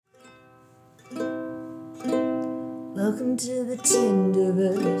Welcome to the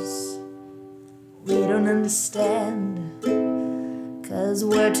Tinderverse. We don't understand, 'cause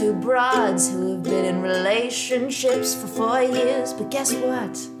we're two broads who have been in relationships for 4 years. But guess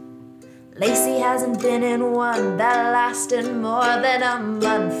what? Lacey hasn't been in one that lasted more than a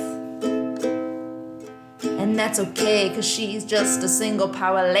month. And that's okay, 'cause she's just a single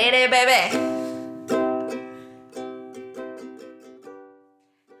power lady, baby.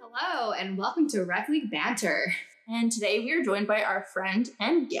 Hello, and welcome to Rec League Banter. And today we are joined by our friend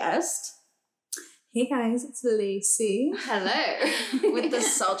and guest. Hey guys, it's Lacey. Hello. With the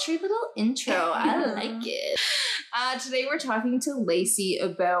sultry little intro. I like it. Today we're talking to Lacey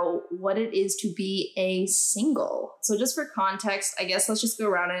about what it is to be a single. So just for context, I guess let's just go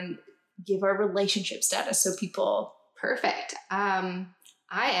around and give our relationship status so people... Perfect. I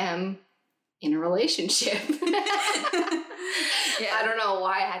am in a relationship. Yeah. I don't know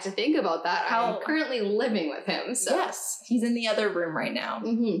why I had to think about that. How- I'm currently living with him. So. Yes, he's in the other room right now.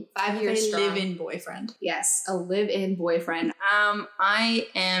 Mm-hmm. 5 years a strong. live-in boyfriend. Yes, a live-in boyfriend. I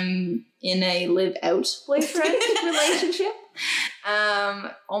am in a live-out boyfriend relationship.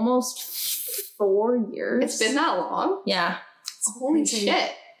 Almost 4 years. It's been that long? Yeah. Holy crazy.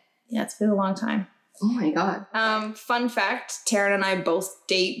 shit. Yeah, it's been a long time. Oh my god. Fun fact, Taryn and I both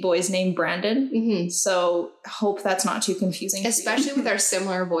date boys named Brandon. Mm-hmm. So hope that's not too confusing. Especially with our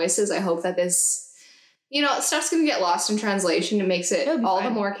similar voices, I hope that this, stuff's going to get lost in translation. It makes it It'll be all fine.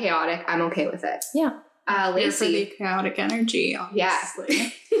 the more chaotic. I'm okay with it. Yeah. Here for the Lacey. chaotic energy,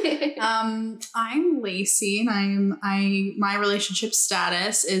 obviously. I'm Lacey, and my relationship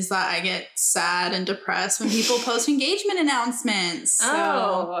status is that I get sad and depressed when people post engagement announcements. So,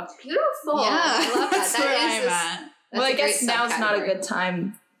 Oh, beautiful. yeah, I love that. that's where I'm at. That's Well, I a great guess now's not a subcategory. good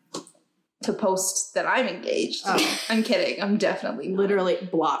time to post that I'm engaged. Oh. I'm kidding. I'm definitely not. Literally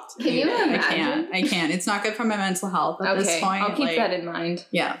blocked. Can you imagine? I can't. It's not good for my mental health at this Okay, point. I'll keep that in mind.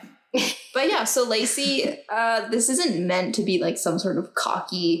 Yeah. But yeah, so Lacey, this isn't meant to be like some sort of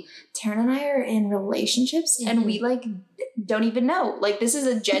cocky, Taryn and I are in relationships and we like don't even know. Like this is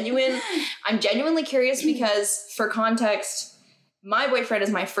a genuine, I'm genuinely curious because for context, my boyfriend is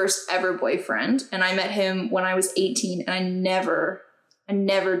my first ever boyfriend and I met him when I was 18 and I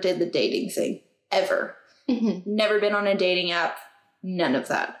never did the dating thing ever. Mhm. Never been on a dating app, none of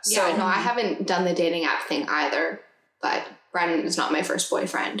that. Yeah, So no, I haven't done the dating app thing either, but Brandon is not my first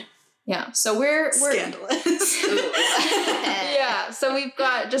boyfriend. yeah, so we're Scandalous. yeah, so we've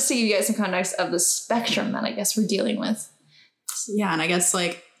got, just to give you guys some context of the spectrum that I guess we're dealing with. Yeah, and I guess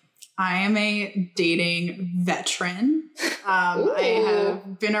like I am a dating veteran. I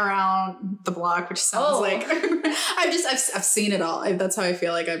have been around the block, which sounds Oh. like I've seen it all. That's how I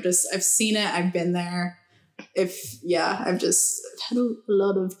feel like I've seen it. I've been there. I've had a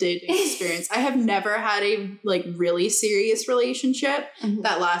lot of dating experience. I have never had a like really serious relationship Mhm.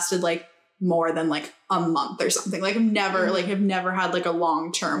 that lasted like more than like a month or something. Like I've never had like a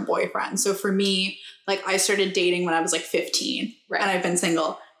long-term boyfriend. So for me, like I started dating when I was like 15 Right. and I've been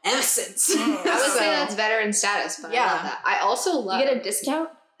single ever since. I would So, say that's veteran status, but I Yeah. love that. I also love You get a discount?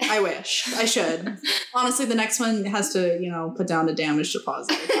 I wish I should. Honestly, the next one has to, put down a damage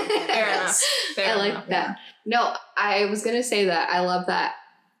deposit. Or something. Fair enough. Fair I like enough. that. No, I was gonna say that I love that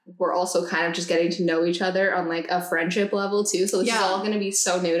we're also kind of just getting to know each other on like a friendship level too. So this is Yeah. all gonna be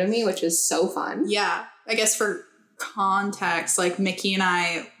so new to me, which is so fun. Yeah, I guess for context, like Mickey and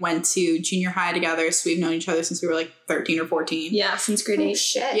I went to junior high together, so we've known each other since we were like 13 or 14. Yeah, since grade Oh 8.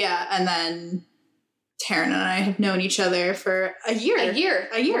 shit. Yeah, and then Taryn and I have known each other for a year. A year.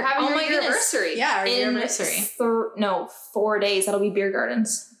 A year. We're having Oh our my goodness. anniversary. Yeah, our In anniversary. 4 days. That'll be Beer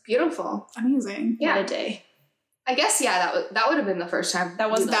Gardens. Beautiful. Amazing. Yeah. What a day. I guess that would have been the first time. That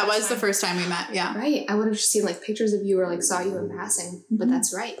was That was the first time we met. Yeah. Right. I would have just seen like pictures of you or like saw you in passing. But Mhm.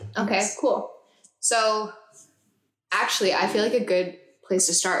 that's right. Okay, Yes. cool. So actually I feel like a good place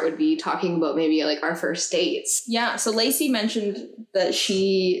to start would be talking about maybe like our first dates. Yeah, so Lacey mentioned that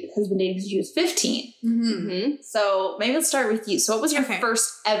she has been dating since she was 15. Mm-hmm. Mm-hmm. So maybe let's start with you. So what was your Okay.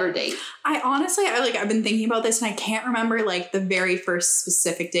 first ever date? I've been thinking about this and I can't remember like the very first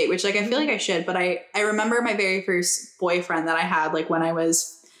specific date, which like I feel like I should, but I remember my very first boyfriend that I had like when I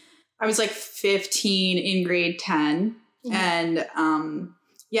was like 15 in grade 10. Mhm. And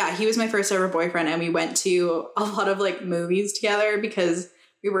yeah, he was my first ever boyfriend and we went to a lot of like movies together because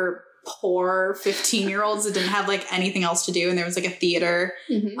we were poor 15-year-olds that didn't have like anything else to do, and there was like a theater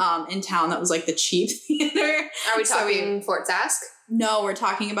Mm-hmm. in town that was like the cheap theater. Are we So we- talking Fort Sask? No, we're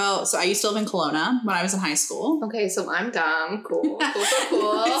talking about, so I used to live in Kelowna when I was in high school. Okay, so I'm dumb. Cool.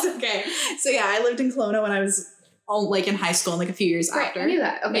 It's okay. So yeah, I lived in Kelowna when I was like in high school and like a few years Great, after. I knew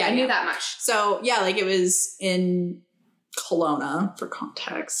that. Okay, Yeah, I knew yeah. that much. So yeah, like it was in Kelowna for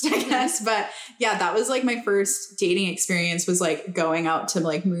context, I guess. But yeah, that was like my first dating experience, was like going out to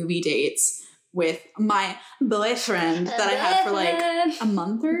like movie dates with my boyfriend that I had for like a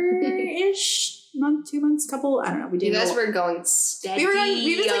month or ish, month, 2 months, couple. I don't know. We did. You guys were going steady.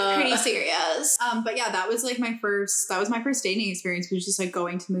 We was like pretty serious. But yeah, that was like my first dating experience, was just like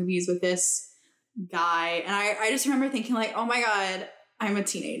going to movies with this guy. And I just remember thinking like, oh my God, I'm a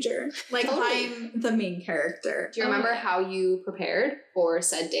teenager. Like Totally. I'm the main character. Do you remember how you prepared for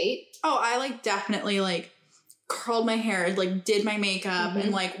said date? Oh, I like definitely like curled my hair, like did my makeup,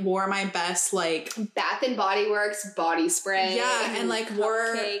 and like wore my best like Bath and Body Works body spray. yeah, and like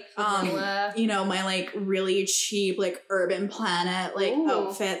wore Cupcake, vanilla. you know, my like really cheap like Urban Planet like Ooh.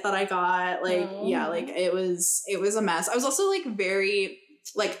 outfit that I got. Like yeah, like it was a mess. I was also like very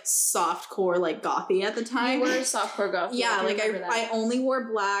like softcore like gothy at the time. You were softcore goth. Yeah, like I only wore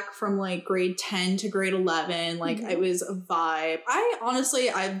black from like grade 10 to grade 11. Like it was a vibe.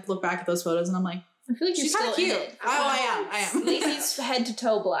 I look back at those photos and I'm like, I feel like she's you're kind still of in cute. it. Oh, I am. Lacey's head to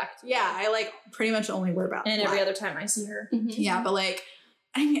toe black. Yeah, I like pretty much only wear black. And every other time I see her. Yeah, but like,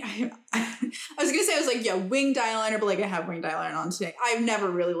 I mean, I was gonna say, I was like, yeah, winged eyeliner, but like I have winged eyeliner on today. I've never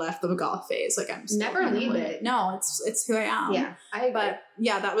really left the goth phase. Like I'm still Never kind of leave like- it. No, it's who I am. Yeah, I agree. But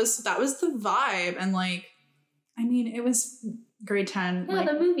yeah, that was the vibe, and like, I mean, it was grade 10. Yeah, like,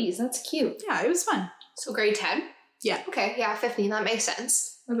 the movies. That's cute. yeah, it was fun. So grade 10? Yeah. Okay, yeah, 15. That makes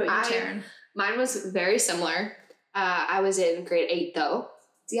sense. What about you, I- Taryn? Mine was very similar. I was in grade 8 though.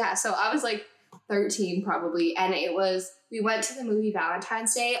 Yeah, so I was like 13 probably, and we went to the movie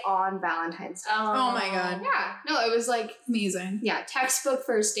Valentine's Day on Valentine's Day. Oh my God. Yeah, no, it was like, Amazing. yeah, textbook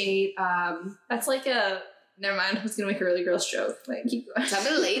first date. That's like a. Never mind. I was gonna make a really gross joke. Like, keep going. Tell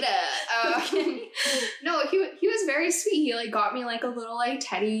me later. No, he was very sweet. He like got me like a little like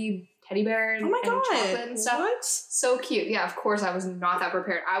teddy bear and, Oh my and God. chocolate and stuff. What? So cute. Yeah, of course I was not that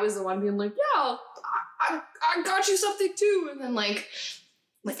prepared. I was the one being like, yeah, I got you something too. And then like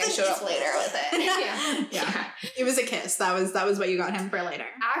I showed up later with it. Yeah. Yeah. It was a kiss. That was what you got him for later.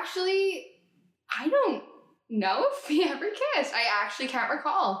 Actually, I don't know if we ever kissed. I actually can't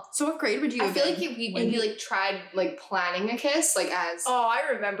recall. So what grade would you I have feel been? like we when maybe you- like tried like planning a kiss, like as Oh,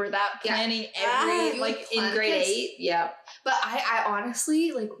 I remember that Yeah. planning Ah, every you like in plan grade kiss? 8. Yeah. But I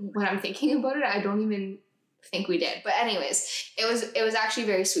honestly, like, when I'm thinking about it, I don't even think we did. But anyways, it was actually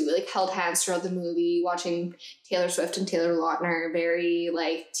very sweet. We like held hands throughout the movie, watching Taylor Swift and Taylor Lautner, very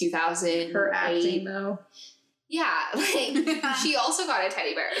like 2000. Her acting though. Yeah, like she also got a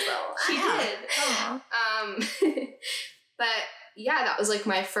teddy bear though. She Yeah. did. Aw. But yeah, that was like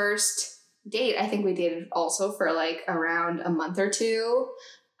my first date. I think we dated also for like around a month or two.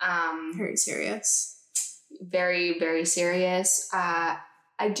 Very serious. Very, very serious.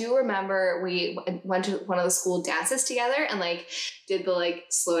 I do remember we went to one of the school dances together and like did the like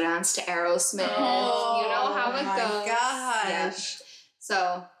slow dance to Aerosmith. You know how it my goes. gosh. Yeah.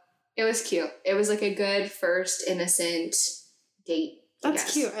 So it was cute. It was like a good first innocent date. I That's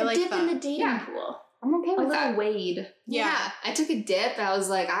guess. cute. I like dip in the that. dating Yeah. pool. I'm okay A with little that. wade. Yeah. I took a dip. I was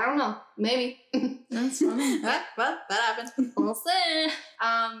like, I don't know, maybe. That's funny. Well, that happened.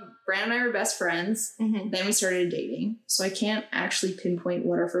 Brandon and I were best friends. Mhm. Then we started dating. So I can't actually pinpoint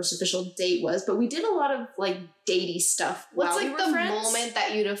what our first official date was, but we did a lot of like datey stuff. What's while like we the were friends. moment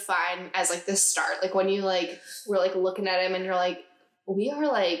that you define as like the start? Like when you like were like looking at him and you're like, we are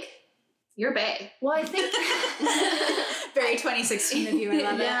like, you're bae. Well, I think Very 2016 of you. I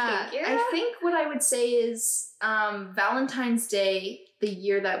love yeah, Thank you. I think what I would say is Valentine's Day, the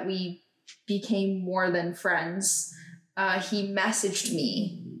year that we became more than friends, he messaged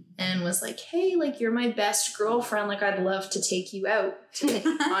me and was like, hey, like you're my best girlfriend, like I'd love to take you out on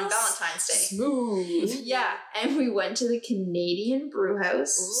Valentine's Day. Smooth. Yeah, and we went to the Canadian Brew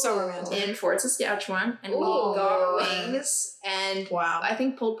House So romantic. in Fort Saskatchewan, and we Ooh. got wings and Wow. I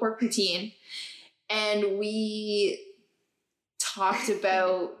think pulled pork poutine, and we talked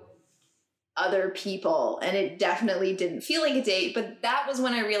about other people, and it definitely didn't feel like a date, but that was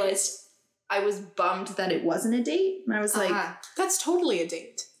when I realized I was bummed that it wasn't a date, and I was like, Uh-huh. That's totally a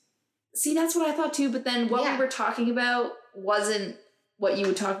date. see, that's what I thought too, but then what Yeah. we were talking about wasn't what you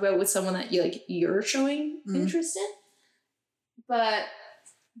would talk about with someone that you like you're showing Mhm. interest in. But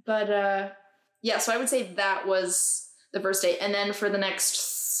yeah, so I would say that was the first date. And then for the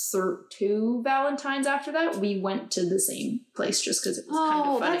next 2 Valentines after that, we went to the same place just because it was kind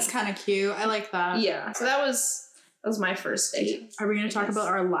Oh, of funny. that's kind of cute. I like that. Yeah. So that was my first date. Are we going to talk Yes. about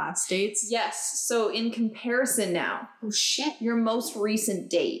our last dates? Yes. So in comparison now, Oh shit. your most recent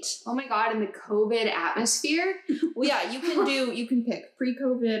date. Oh my god, in the COVID atmosphere? Well, yeah, you can pick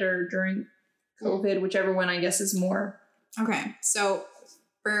pre-COVID or during COVID, whichever one I guess is more Okay, so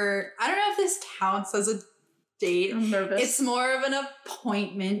I don't know if this counts as a date. I'm nervous. It's more of an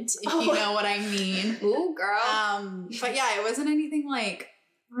appointment, if you know what I mean. Ooh, girl. But yeah, it wasn't anything like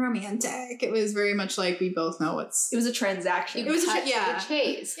romantic. It was very much like we both know what's. It was a transaction. It was Cut to yeah. the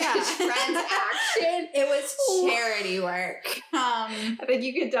chase. Yeah. Transaction. It was charity work. I think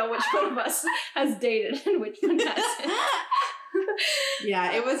you can tell which one of us has dated and which one hasn't.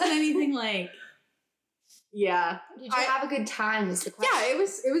 Yeah, it wasn't anything like. Yeah. Did you have a good time? Was the question? Yeah, it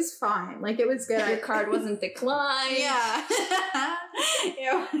was fine. Like it was good. Your card wasn't declined. Yeah.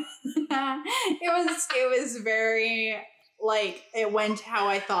 it was very like it went how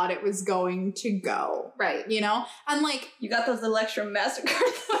I thought it was going to go. Right. You know? And like You got those Electrum MasterCard.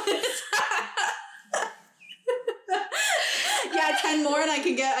 yeah, 10 more and I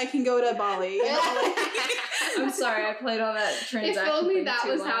can go to Bali. You know? Like, I'm sorry, I played on that transaction. If only thing that too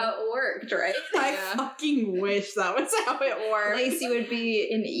was long. how it worked, right? I Yeah. fucking wish that was how it worked. Lacey would be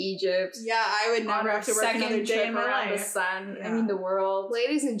in Egypt. Yeah, I would On never her have to work another second day trip in my around the life. sun. Yeah. I mean, the world.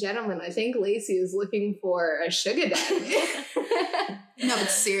 Ladies and gentlemen, I think Lacey is looking for a sugar daddy. No, but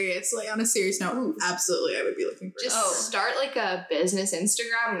seriously, on a serious note, absolutely, I would be looking for. Just start like a business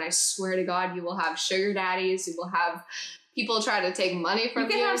Instagram, and I swear to God, you will have sugar daddies. You will have people try to take money from You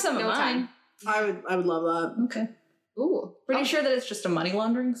you. can have some of mine. I would love that. Okay. Ooh, Pretty sure that it's just a money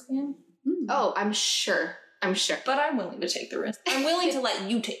laundering scam. Oh, I'm sure. But I'm willing to take the risk. I'm willing to let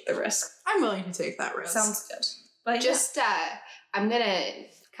you take the risk. I'm willing to take that risk. Sounds good. But Just, I'm gonna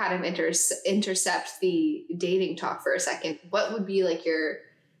kind of intercept the dating talk for a second. What would be like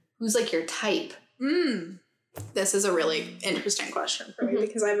who's like your type? This is a really interesting question for me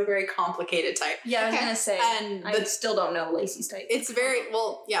because I have a very complicated type. yeah, I was Okay. gonna say, And I still don't know Lacey's type. it's very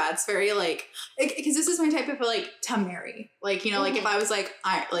it's very like because this is my type of like to marry. Like, you know, like if I was like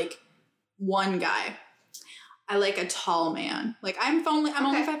I like one guy, I like a tall man. Like I'm only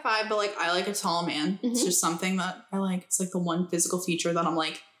 5'5", but like I like a tall man. It's just something that I like. It's like the one physical feature that I'm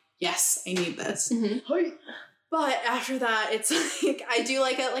like, yes, I need this. But after that, it's like I do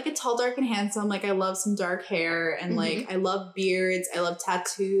like a tall, dark, and handsome. Like I love some dark hair and like I love beards. I love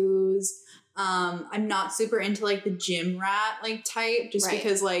tattoos. I'm not super into like the gym rat like type just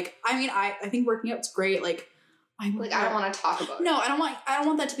because like I mean I think working out's great. Like I don't want to talk about it. No, I don't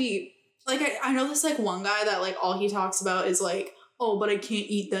want that to be like I know this like one guy that like all he talks about is like, oh, but I can't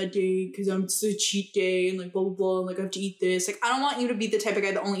eat that day because it's a cheat day and like blah blah blah and like I have to eat this. Like I don't want you to be the type of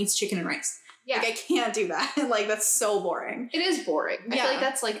guy that only eats chicken and rice. Yeah. Like I can't do that. Like that's so boring. It is boring. I feel like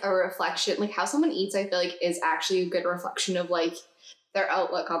that's like a reflection. Like how someone eats, I feel like is actually a good reflection of like their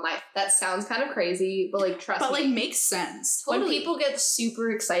outlook on life. That sounds kind of crazy, but like trust me. But like makes sense. When people get super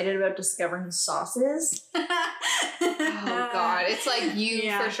excited about discovering sauces, Oh God, it's like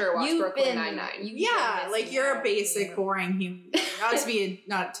you for sure watch Brooklyn Nine-Nine. Like you're a basic boring human. Not to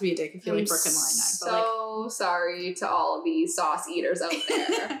be a dick if you like Brooklyn Nine-Nine. But like, so sorry to all of the sauce eaters out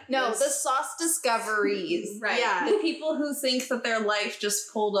there. no, the sauce discoveries. Right. Yeah. The people who think that their life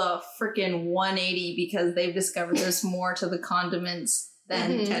just pulled a freaking 180 because they've discovered there's more to the condiments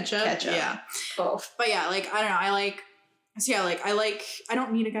than ketchup. Yeah. Both. But yeah, like I don't know, I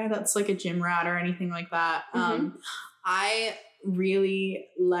don't need a guy that's like a gym rat or anything like that. I really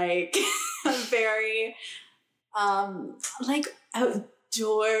like a very like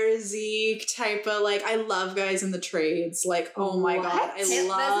outdoorsy type of like I love guys in the trades. Like, oh my God.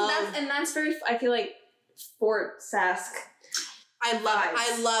 That's very I feel like Fort Sask.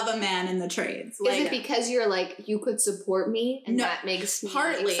 I love a man in the trades. Is it because you're like you could support me and that makes me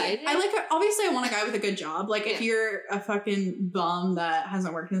partly excited? Obviously I want a guy with a good job. Like if you're a fucking bum that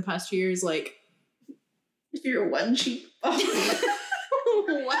hasn't worked in the past 2 years, like if you're one cheap bum.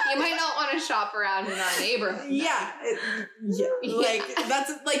 You might not want to shop around in our neighborhood. Like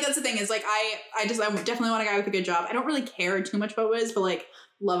that's the thing is like I definitely want a guy with a good job. I don't really care too much about what it is, but like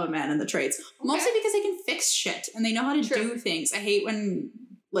love a man in the trades. Mostly because they can fix shit and they know how to do things. I hate when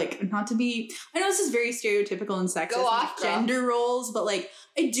like not to be I know this is very stereotypical and sexist Go off, like, gender roles, but like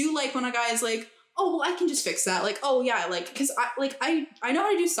I do like when a guy is like, oh well I can just fix that. Like, oh yeah, like because I know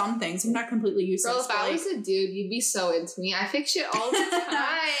how to do some things. I'm not completely useless. Girl, if I was a dude, you'd be so into me. I fix shit all the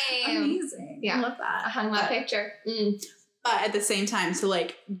time. Amazing. Yeah. I love that. I hung that picture. But at the same time, so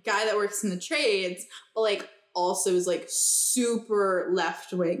like guy that works in the trades, but like also is like super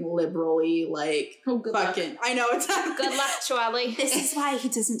left-wing liberally like fucking I know it's Good luck, Charlie. this is why he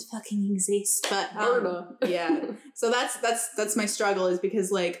doesn't fucking exist. But yeah. So that's my struggle is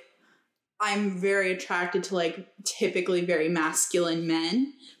because like I'm very attracted to like typically very masculine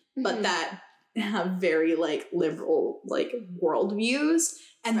men, but that have very like liberal like worldviews.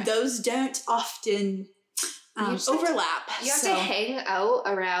 And those don't often overlap. You have to hang out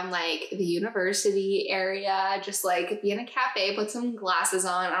around like the university area, just like be in a cafe, put some glasses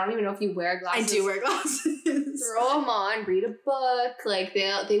on. I don't even know if you wear glasses. I do wear glasses. Throw them on, read a book. Like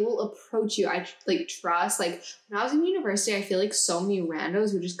they will approach you. I like trust. Like when I was in university, I feel like so many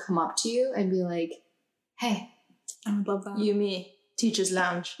randos would just come up to you and be like, "Hey, I would love that. You, me, teacher's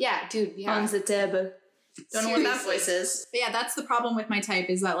lounge. yeah, dude, yeah." On the table. Don't know what that Seriously. voice is. But yeah, that's the problem with my type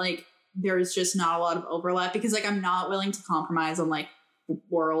is that like there's just not a lot of overlap because like I'm not willing to compromise on like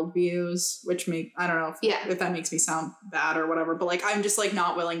world views, which I don't know if that makes me sound bad or whatever, but like I'm just like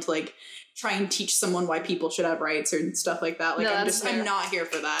not willing to like try and teach someone why people should have rights or stuff like that. Like No, I'm not here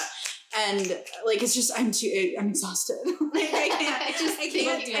for that. And like it's just I'm exhausted. Like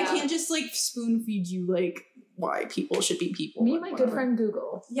I can't just like spoon feed you like why people should be people. Me and my good friend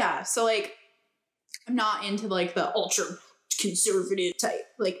Google. Yeah, so like I'm not into like the ultra conservative type.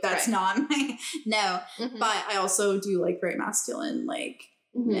 Like that's not my Mhm. But I also do like very masculine like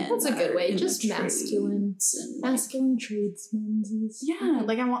Mhm. men That's a that good are way. in the Just masculine. trades and, like, Masculine tradesmen. yeah,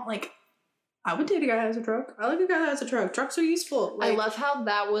 like I want like I would date a guy that has a truck. I like a guy that has a truck. Trucks are useful. I Like, love how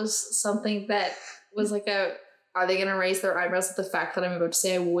that was something that was like are they going to raise their eyebrows at the fact that I'm about to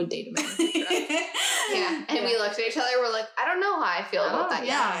say I would date a man? Yeah, and we looked at each other. We're like, I don't know how I feel about that.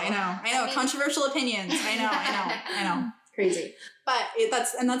 yeah, yet. I know. Controversial opinions. I know. Crazy. But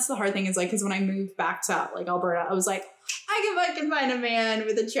that's the hard thing is like because when I moved back to like Alberta, I was like, I can find a man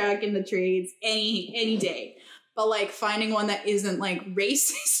with a truck in the trades any day. But like finding one that isn't like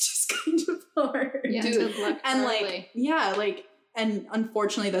racist is kind of hard. Yeah, Dude, And early. like like and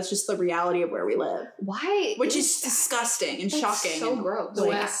unfortunately that's just the reality of where we live. Why? Which is disgusting and That's shocking. so and, gross. The like,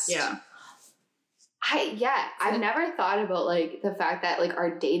 West. Yeah. I've never thought about like the fact that like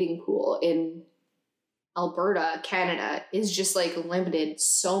our dating pool in Alberta, Canada, is just like limited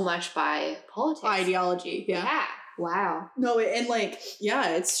so much by politics. Ideology. Yeah. Wow. No, and like, yeah,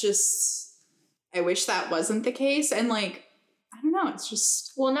 it's just I wish that wasn't the case. And like, I don't know, it's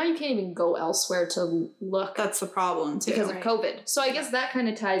just Well, now you can't even go elsewhere to look that's the problem too. because of COVID. So I guess that kind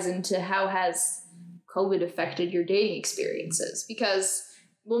of ties into how has COVID affected your dating experiences? Because,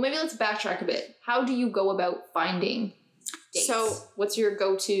 well, maybe let's backtrack a bit. How do you go about finding dates? So- what's your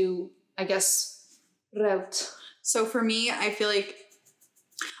go-to, I guess, route? So for me, I feel like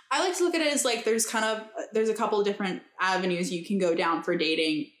I like to look at it as like there's a couple of different avenues you can go down for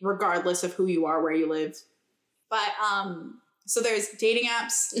dating, regardless of who you are, where you live. But so there's dating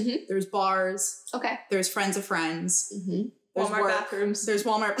apps, Mhm. there's bars, Okay. there's friends of friends, Mm-hmm. there's Walmart work, bathrooms. there's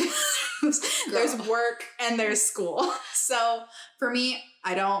Walmart, there's work, and there's school. So for me,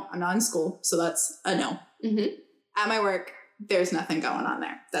 I'm not in school, so that's a no. Mm-hmm. At my work, there's nothing going on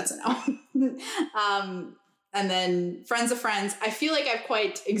there. That's a no. And then friends of friends, I feel like I've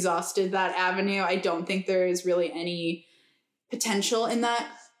quite exhausted that avenue. I don't think there is really any potential in that.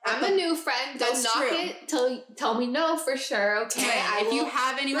 I'm a new friend. Don't That's knock true. it. Tell me no for sure. Okay. I If you will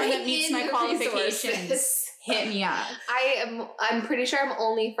have anyone that bring meets in my the qualifications, resources. hit me up. I'm pretty sure I'm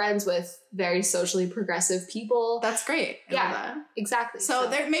only friends with very socially progressive people. That's great. I love that. Exactly. So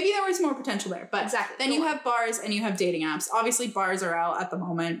maybe there was more potential there, but Exactly. then you have bars and you have dating apps. Obviously, bars are out at the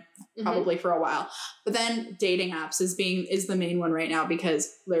moment, Mhm. probably for a while. But then dating apps is the main one right now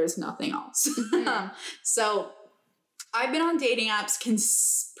because there's nothing else. Mhm. So I've been on dating apps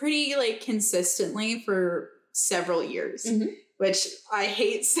pretty like consistently for several years, Mhm. which I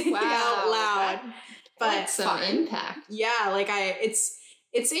hate saying out loud. But some impact. yeah, like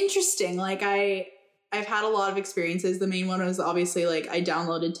it's interesting. Like I've had a lot of experiences. The main one was obviously like I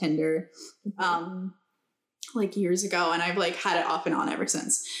downloaded Tinder like years ago and I've like had it off and on ever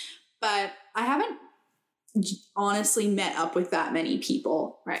since. But I haven't honestly met up with that many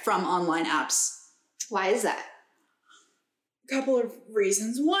people from online apps. Why is that? Couple of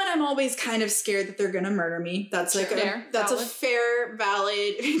reasons. One, I'm always kind of scared that they're gonna murder me. That's like Fair, a valid. fair,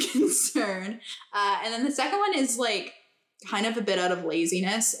 valid concern. And then the second one is like kind of a bit out of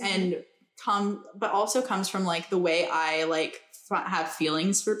laziness and but also comes from like the way I like have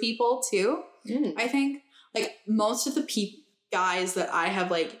feelings for people too. Mm. I think like most of the guys that I have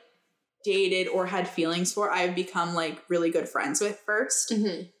like dated or had feelings for, I've become like really good friends with first,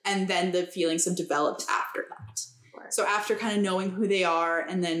 Mm-hmm. and then the feelings have developed after that. So after kind of knowing who they are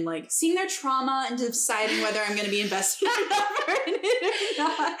and then like seeing their trauma and deciding whether I'm going to be invested in it or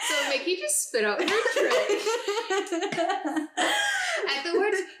not. So Mickey just spit out her drink at the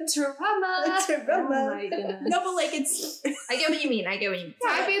word trauma. Oh my goodness. No, but like it's I get what you mean.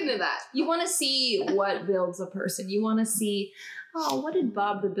 Dive into that. You want to see what builds a person. You want to see Oh, what did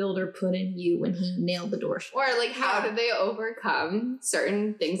Bob the Builder put in you when he nailed the door shut? Or like, how Yeah. did they overcome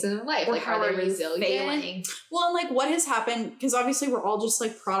certain things in their life? Or Like, how are are they you resilient? failing? Well, and like what has happened, because obviously we're all just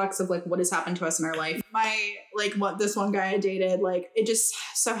like products of like what has happened to us in our life. What this one guy I dated, like it just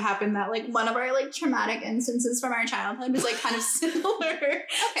so happened that like one of our like traumatic instances from our childhood was like kind of similar.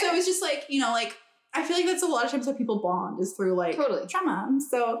 So it was just like, like I feel like that's a lot of times how people bond is through like Totally. trauma.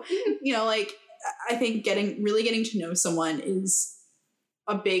 So, like I think really getting to know someone is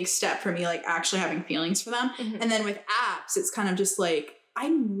a big step for me, like actually having feelings for them. Mhm. And then with apps, it's kind of just like, I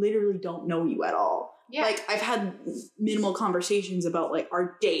literally don't know you at all. Yeah. Like I've had minimal conversations about like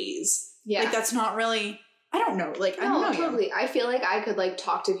our days. Yeah. Like that's not really, I don't know. Like I don't know you. totally. I feel like I could like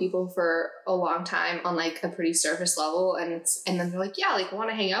talk to people for a long time on like a pretty surface level, and then they're like, yeah, like want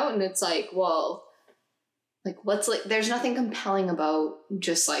to hang out, and it's like, well, like what's like, there's nothing compelling about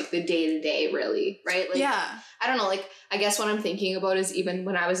just like the day to day, really, right? Like, Yeah. I don't know. Like, I guess what I'm thinking about is even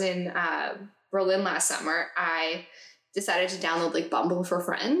when I was in Berlin last summer, I decided to download like Bumble for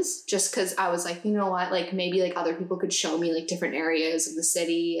Friends just because I was like, you know what, like maybe like other people could show me like different areas of the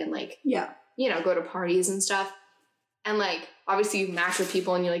city and like, Yeah. go to parties and stuff. And like, obviously you match with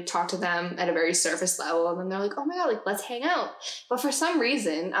people and you like talk to them at a very surface level, and then they're like, oh my God, like let's hang out. But for some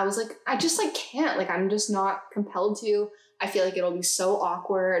reason, I was like, I just like can't, like I'm just not compelled to. I feel like it'll be so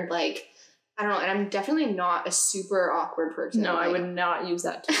awkward. Like, I don't know. And I'm definitely not a super awkward person. No, I Like, would not use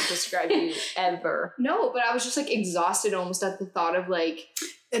that to describe you ever. No, but I was just like exhausted almost at the thought of like,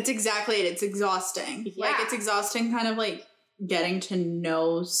 It's exactly it. It's exhausting. Like Yeah. it's exhausting kind of like getting to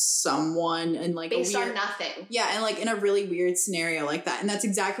know someone and like based a weird, on nothing. yeah, and like in a really weird scenario like that. And that's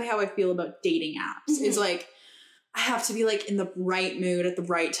exactly how I feel about dating apps. Mhm. Is like I have to be like in the right mood at the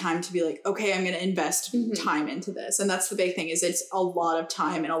right time to be like, okay, I'm going to invest Mhm. time into this. And that's the big thing is it's a lot of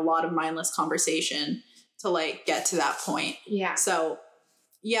time and a lot of mindless conversation to like get to that point. Yeah. So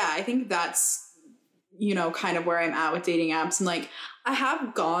yeah, I think that's, kind of where I'm at with dating apps. And like, I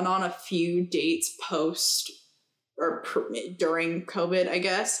have gone on a few dates post or during COVID, I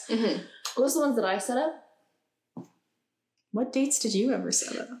guess. Mm-hmm. What was the ones that I set up? What dates did you ever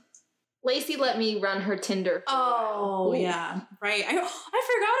set up? Lacey let me run her Tinder. Oh, Ooh. yeah. Right. I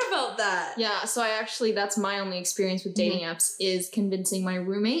forgot about that. Yeah, so that's my only experience with dating apps is convincing my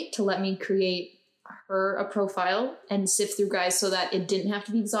roommate to let me create her a profile and sift through guys so that it didn't have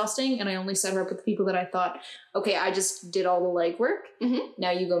to be exhausting, and I only set her up with the people that I thought, okay, I just did all the legwork. Mhm.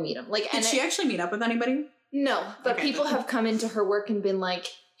 Now you go meet them. Like, Did and she actually meet up with anybody? no, but Okay. people have come into her work and been like,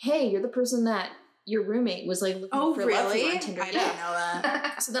 "Hey, you're the person that your roommate was like looking Oh, for love really? for on Tinder." I Yeah. didn't know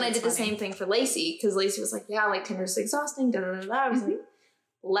that. So then I That's did the funny. same thing for Lacey because Lacey was like, "Yeah, like Tinder's exhausting." Da da da da. I was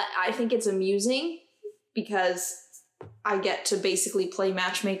like, I think it's amusing because I get to basically play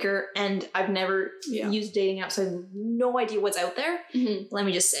matchmaker, and I've never Yeah. used dating apps, so I have no idea what's out there. Mhm. Let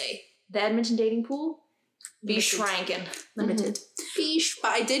me just say, the Edmonton dating pool, be Limited. shranken. Limited. Be sh-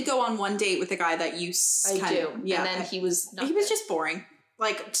 But I did go on one date with a guy that you I kind do. of, yeah. And then he was not he was there. just boring.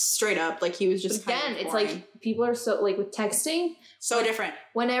 Like straight up. Like he was just But kind again, of it's boring. like people are so like with texting, so different.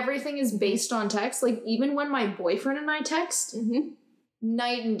 when everything is based on text, like even when my boyfriend and I text, Mm-hmm.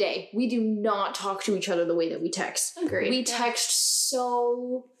 night and day, we do not talk to each other the way that we text. Agreed. We Yeah. text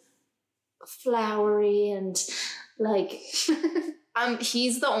so flowery and like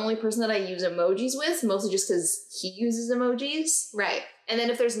he's the only person that I use emojis with, mostly just because he uses emojis. Right. And then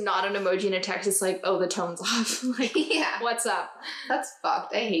if there's not an emoji in a text, it's like, oh, the tone's off. Like, Yeah. what's up? That's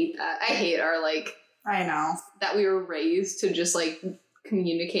fucked. I hate that. I hate our like I know. that we were raised to just like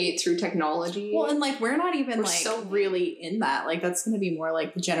communicate through technology. Well, and like we're not even We're like so- really in that. Like that's gonna be more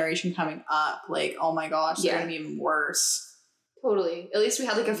like the generation coming up. Like, oh my gosh, they're Yeah. gonna be even worse. Totally. At least we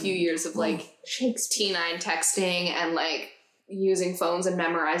had like a few years of like Shakespeare. T9 texting and like using phones and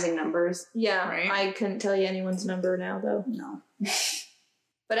memorizing numbers. Yeah, Right. I couldn't tell you anyone's number now, though. No.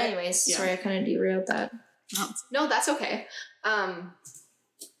 But anyways, Yeah. sorry, I kind of derailed that. No, that's okay.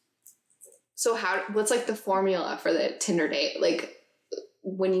 So what's like the formula for the Tinder date? Like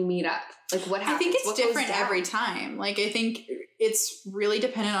when you meet up, like what I happens? think it's What goes different down? every time. Like I think it's really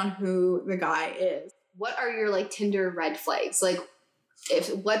dependent on who the guy is. What are your like Tinder red flags? Like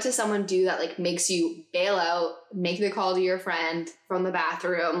what does someone do that like makes you bail out, make the call to your friend from the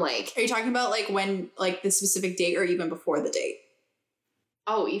bathroom? Like, Are you talking about like when like the specific date or even before the date?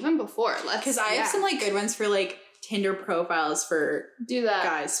 oh, even before. Because I have some like good ones for like Tinder profiles for Do that.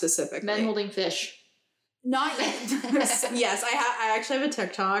 guys specifically. Men holding fish. Not yes, I actually have a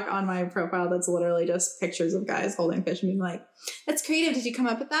TikTok on my profile that's literally just pictures of guys holding fish and being like, "That's creative. Did you come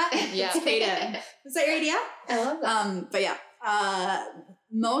up with that? Yeah. It's creative. Is that your idea?" I love that. But yeah,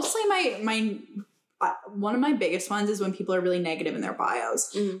 mostly my one of my biggest ones is when people are really negative in their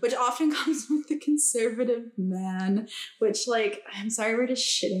bios, which often comes with the conservative man, which, like, I'm sorry, we're just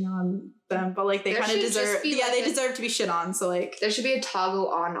shitting on them, but, like, they kind of deserve, they deserve to be shit on, so, like. There should be a toggle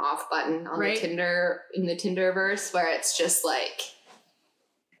on-off button on the Tinder, in the Tinderverse, where it's just, like,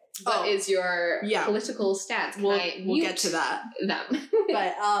 what is your political stance? We'll get to that. Them.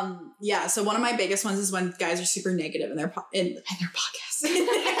 But so one of my biggest ones is when guys are super negative in their podcasts, in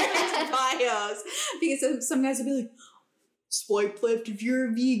their bios, because some guys will be like, swipe left if you're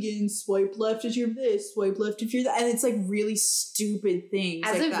a vegan, swipe left if you're this, swipe left if you're that, and it's like really stupid things.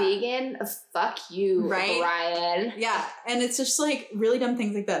 As like a vegan, fuck you, Brian. Yeah, and it's just like really dumb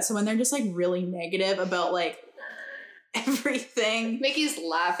things like that. So when they're just like really negative about like everything. Mickey's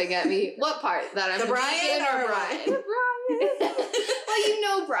laughing at me. What part? That I'm the Brian or Brian? Brian. Well, you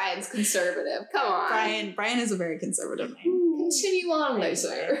know Brian's conservative. Come on. Brian is a very conservative name. Continue on,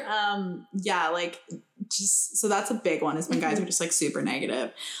 Laser. Like just so that's a big one is when guys are just like super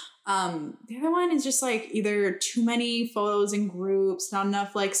negative. The other one is just like either too many photos in groups, not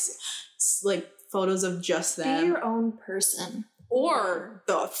enough like photos of just them. Be your own person. Or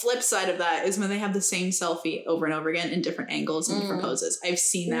the flip side of that is when they have the same selfie over and over again in different angles and different poses. I've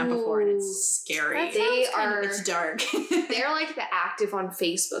seen that before and it's scary. It's dark. They're like the active on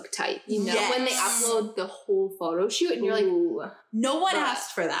Facebook type, you know, when they upload the whole photo shoot and you're like, no one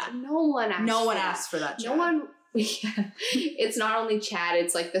asked for that. No one asked for that. Chad. No one. Yeah. It's not only Chad,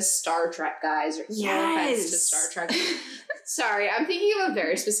 it's like the Star Trek guys. No offense to Star Trek. Sorry, I'm thinking of a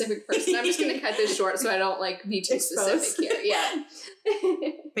very specific person. I'm just going to cut this short so I don't like be too specific here. Yeah.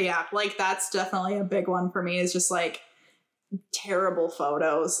 But yeah, like that's definitely a big one for me is just like terrible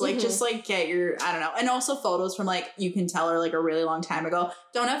photos. Like just like get your, I don't know. And also photos from like, you can tell are like a really long time ago.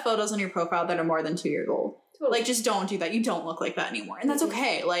 Don't have photos on your profile that are more than 2 years old. Totally. Like just don't do that. You don't look like that anymore. And that's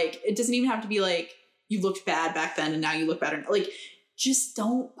okay. Like it doesn't even have to be like, you looked bad back then and now you look better. Like, just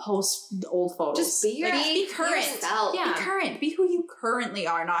don't post the old photos. Just be current. Yourself. Yeah. Be current. Be who you currently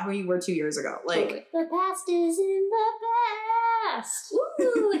are, not who you were 2 years ago. Like the past is in the past.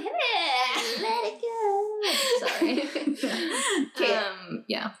 Ooh, let it go. Sorry. Okay.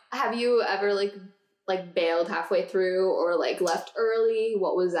 Yeah. Have you ever like bailed halfway through or like left early?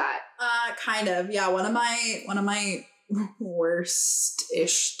 What was that? Kind of. Yeah. One of my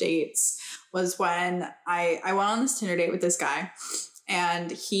worst-ish dates was when I went on this Tinder date with this guy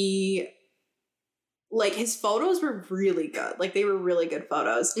and he like his photos were really good. Like they were really good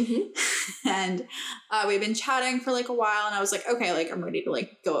photos. And we've been chatting for like a while and I was like, okay, like I'm ready to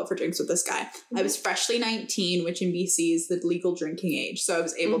like go out for drinks with this guy. I was freshly 19, which in BC is the legal drinking age. So I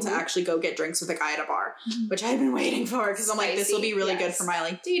was able to actually go get drinks with a guy at a bar, which I had been waiting for because I'm like, this will be really good for my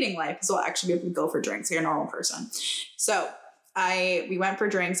like dating life because I'll actually be able to go for drinks like a normal person. So we went for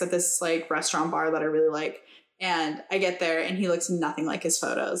drinks at this like restaurant bar that I really like. And I get there and he looks nothing like his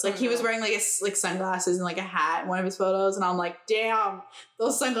photos. Like he was wearing like sunglasses and like a hat in one of his photos. And I'm like, damn,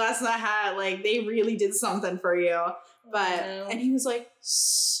 those sunglasses and that hat, like they really did something for you. But, and he was like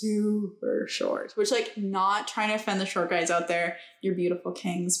super short, which like not trying to offend the short guys out there. You're beautiful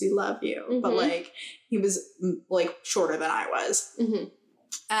kings. We love you. But like he was like shorter than I was.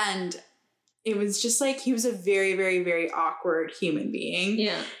 And it was just like, he was a very, very, very awkward human being.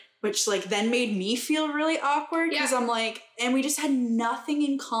 Yeah. Which like then made me feel really awkward because I'm like, and we just had nothing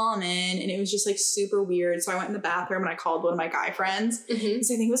in common and it was just like super weird. So I went in the bathroom and I called one of my guy friends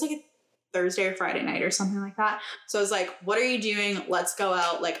because I think it was like a Thursday or Friday night or something like that. So I was like, what are you doing? Let's go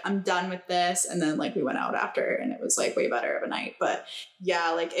out. Like, I'm done with this. And then like we went out after and it was like way better of a night. But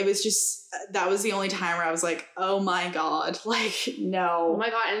yeah, like it was just, that was the only time where I was like, oh my God, like no. Oh my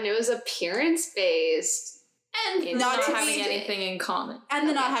God. And it was appearance based. And not having anything in common. And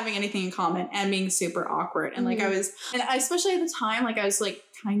then not having anything in common and being super awkward. And like I was, and especially at the time, like I was like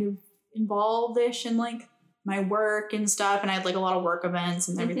kind of involved-ish in like my work and stuff. And I had like a lot of work events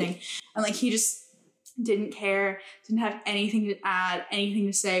and everything. And like he just didn't care, didn't have anything to add, anything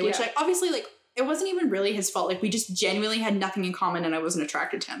to say, which like obviously like it wasn't even really his fault. Like we just genuinely had nothing in common and I wasn't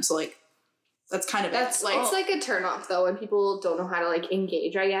attracted to him. So like that's kind of it's like a turn off though when people don't know how to like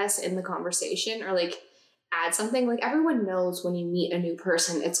engage, I guess, in the conversation or like add something. Like everyone knows when you meet a new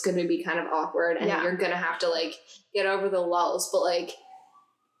person it's going to be kind of awkward and you're going to have to like get over the lulls, but like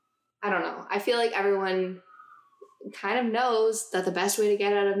I don't know, I feel like everyone kind of knows that the best way to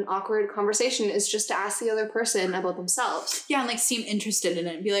get out of an awkward conversation is just to ask the other person about themselves. Yeah, and like seem interested in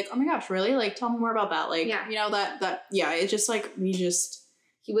it and be like, oh my gosh, really? Like tell me more about that. Like you know that it's just like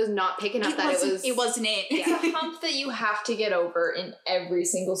he was not picking up that it wasn't it. It's a hump that you have to get over in every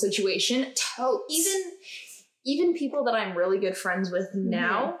single situation. Even people that I'm really good friends with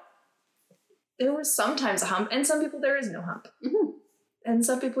now, there was sometimes a hump, and some people there is no hump. Mhm. And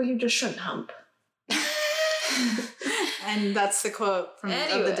some people you just shouldn't hump. And that's the quote of the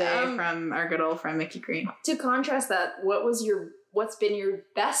Anyway, day from our good old friend Mickey Green. To contrast that, what's been your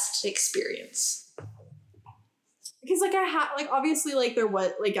best experience? Because like I had like obviously like there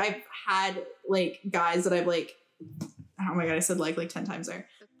was like I've had like guys that I've like, oh my god, I said like 10 times there.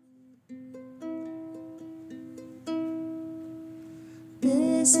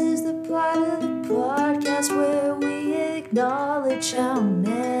 This is the part of the podcast where we acknowledge how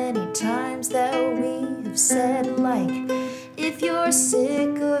many times that we have said like, if you're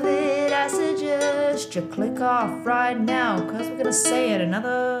sick of it, I suggest you click off right now, because we're gonna say it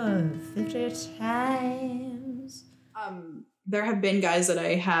another 50 times. There have been guys that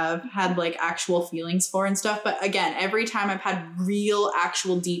I have had like actual feelings for and stuff, but again, every time I've had real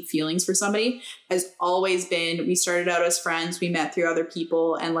actual deep feelings for somebody has always been, we started out as friends, we met through other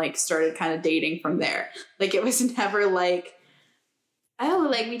people and like started kind of dating from there. Like it was never like, oh,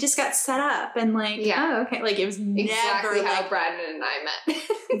 like we just got set up and like, oh, okay. Like it was Exactly never how like, Brandon and I met.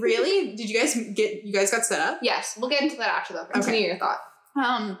 really? Did you guys got set up? Yes, we'll get into that after though. Continue your thought.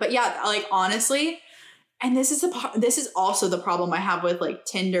 But yeah, like honestly, and this is also the problem I have with like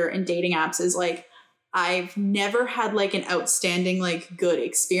Tinder and dating apps is like, I've never had like an outstanding, like good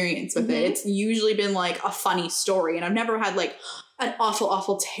experience with it. It's usually been like a funny story, and I've never had like an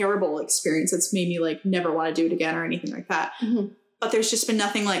awful, terrible experience that's made me like never want to do it again or anything like that. But there's just been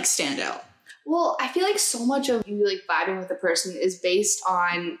nothing like stand out. Well, I feel like so much of you like vibing with a person is based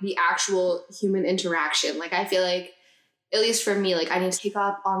on the actual human interaction. Like I feel like, at least for me, like I need to take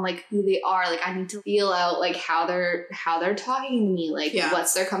up on like who they are. Like I need to feel out like how they're talking to me. Like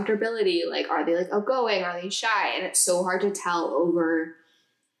what's their comfortability? Like are they like outgoing? Are they shy? And it's so hard to tell over,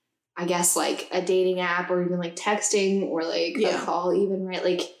 I guess, like a dating app or even like texting or like a call even, right?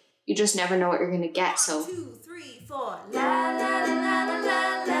 Like you just never know what you're gonna get. So 1, 2, 3, 4. La la la la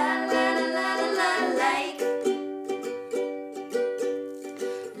la la la la la la la like.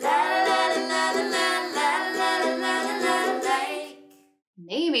 La la la la la la la la la like.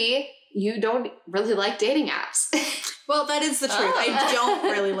 maybe you don't really like dating apps. Well, that is the truth. I don't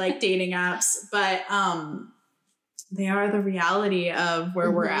really like dating apps, but they are the reality of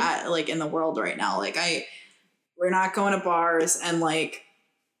where we're at, like in the world right now. Like we're not going to bars, and like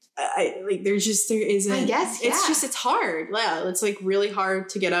there isn't. I guess it's hard. Yeah, it's like really hard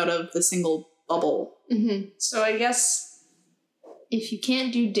to get out of the single bubble. So I guess if you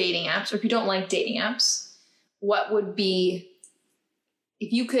can't do dating apps, or if you don't like dating apps, what would be,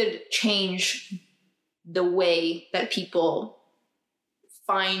 if you could change the way that people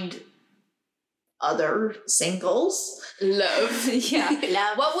find other singles, Love.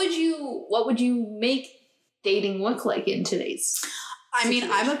 love. What would you make dating look like in today's I mean,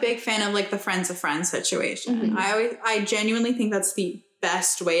 I'm a big fan of like the friends of friends situation. I genuinely think that's the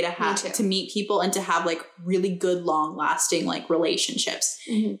best way to meet people and to have like really good, long lasting like relationships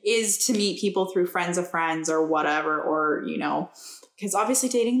is to meet people through friends of friends or whatever, or, you know, because obviously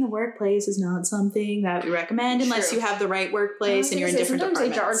dating in the workplace is not something that we recommend unless you have the right workplace and you're in different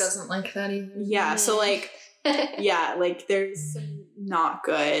departments. HR doesn't like that either. Yeah. So like, yeah, like there's some not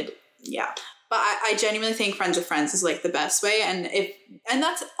good. Yeah. But I genuinely think friends of friends is like the best way. And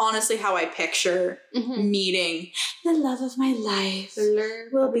that's honestly how I picture meeting the love of my life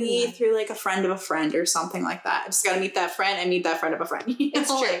will be through like a friend of a friend or something like that. I just got to meet that friend and meet that friend of a friend. You know? It's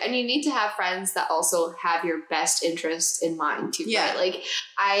true. And you need to have friends that also have your best interest in mind too. Yeah. Right? Like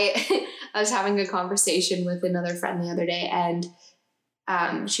I was having a conversation with another friend the other day, and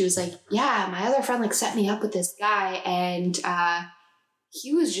she was like, yeah, my other friend like set me up with this guy, and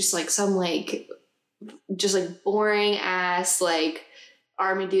he was just like some like just like boring ass like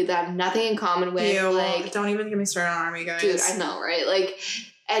army dude that I have nothing in common with. Ew, like, don't even get me started on army guys. Dude, I know, right? Like,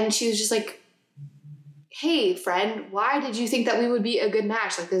 and she was just like, hey friend, why did you think that we would be a good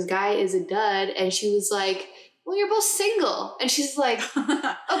match? Like, this guy is a dud. And she was like, well, you're both single. And she's like,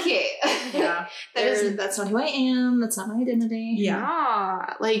 okay. Yeah. That's not who I am. That's not my identity. Yeah.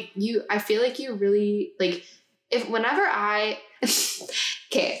 Nah. Like I feel like you really like,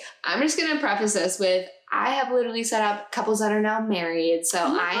 okay, I'm just gonna preface this with, I have literally set up couples that are now married, so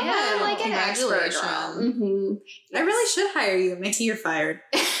I am like an expert. I really should hire you. Mickey, you're fired.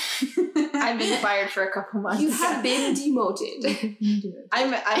 I've been fired for a couple months. You have been demoted. I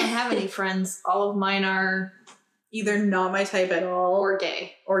don't have any friends. All of mine are either not my type at all or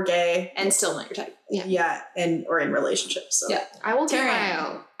gay, and still not your type. Yeah, or in relationships. So. Yeah, I will keep my eye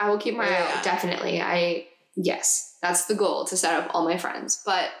out. I will keep my eye out. Definitely. Yes, that's the goal, to set up all my friends.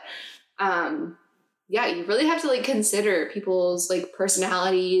 But yeah, you really have to like consider people's like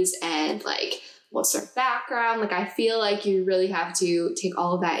personalities and like what's their background. Like, I feel like you really have to take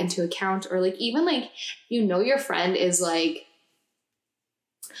all of that into account. Or like, even like, you know, your friend is like,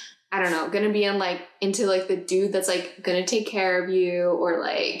 I don't know, gonna be into like the dude that's like gonna take care of you, or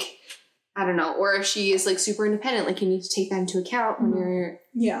like, I don't know, or if she is like super independent, like you need to take that into account when you're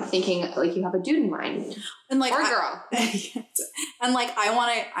thinking like you have a dude in mind, and like or a girl. And like I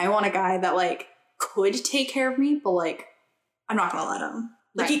want a guy that like could take care of me, but like I'm not gonna let him.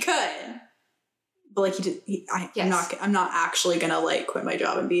 Like he could, but like I'm not actually gonna like quit my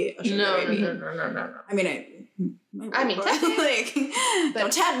job and be a sugar baby. No. I mean, like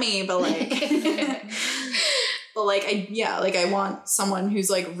don't tempt me, but like. But like I want someone who's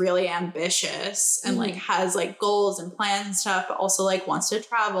like really ambitious and like has like goals and plans and stuff, but also like wants to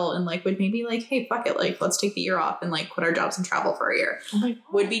travel and like would maybe like, hey, fuck it, like let's take the year off and like quit our jobs and travel for a year. Oh my God.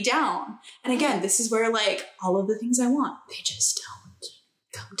 Would be down. And again, this is where like all of the things I want, they just don't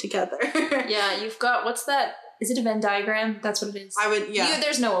come together. Yeah, you've got, what's that? Is it a Venn diagram? That's what it is. I would,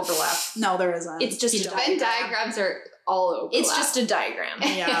 There's no overlap. No, there isn't. It's just a diagram. Venn diagrams are all over. It's just a diagram.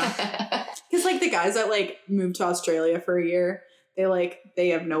 Yeah. Because like the guys that like moved to Australia for a year, they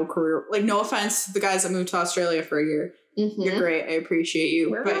have no career. Like, no offense to the guys that moved to Australia for a year. Mm-hmm. You're great. I appreciate you.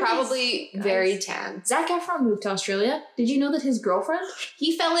 We're probably very tan. Zac Efron moved to Australia. Did you know that his girlfriend,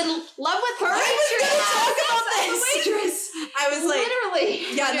 he fell in love with her? Waitress. I was like,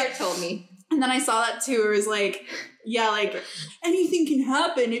 literally. Yeah, Derek told me. And then I saw that too. It was like, yeah, like anything can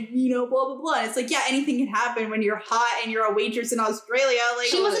happen if, you know, blah, blah, blah. And it's like, yeah, anything can happen when you're hot and you're a waitress in Australia. Like,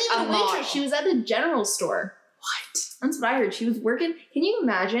 she wasn't even a waitress. She was at a general store. What? That's what I heard. She was working. Can you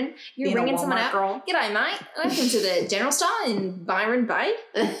imagine? You're being ringing someone up. Girl. G'day, mate. Welcome to the general store in Byron Bay.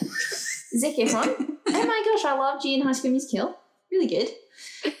 Zac Efron. Oh my gosh, I love G in High School Musical. Really good.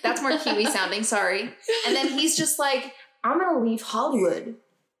 That's more Kiwi sounding, sorry. And then he's just like, I'm going to leave Hollywood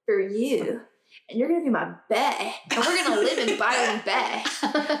for you. And you're going to be my bae. And we're going to live in Byron Bay.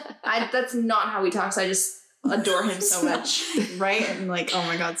 That's not how he talks. I just adore him so much. Right? And like, oh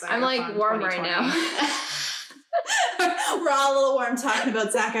my God, Zac I'm like warm right now. We're all a little warm talking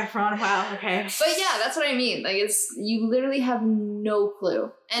about Zac Efron. Wow, okay. But yeah, that's what I mean. Like, it's, you literally have no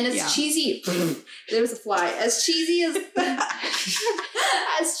clue. And as cheesy, there's a fly. As cheesy as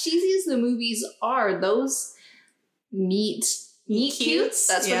the movies are, those meet cutes.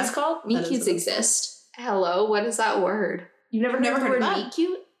 That's what it's called. Meet cutes exist. Hello, what is that word? You've never heard the word meet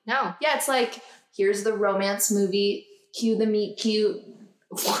cute? No. Yeah, it's like, here's the romance movie, cue the meet cute.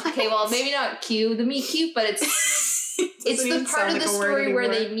 Okay, well, maybe not cue the meet cute, but it's the part of the story where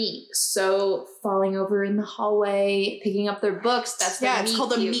they meet. So falling over in the hallway, picking up their books, that's the meet cute. Yeah, it's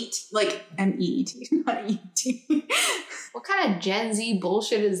called a meet, like M-E-E-T, not E-T. What kind of Gen Z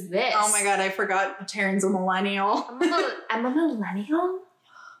bullshit is this? Oh my God, I forgot Taryn's a millennial. I'm a millennial?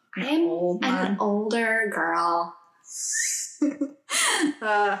 I'm an older girl.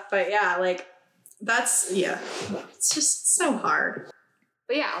 But yeah, like, it's just so hard.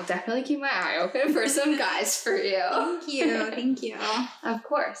 But yeah, I'll definitely keep my eye open for some guys for you. Thank you. Of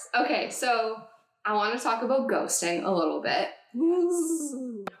course. Okay, so I want to talk about ghosting a little bit.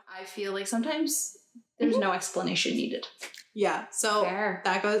 I feel like sometimes there's no explanation needed. Yeah, so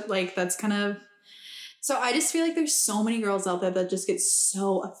that goes, like, that's kind of... So I just feel like there's so many girls out there that just get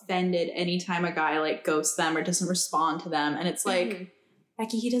so offended anytime a guy, like, ghosts them or doesn't respond to them. And it's like,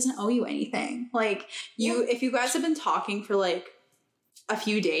 Becky, he doesn't owe you anything. Like, if you guys have been talking for, like, a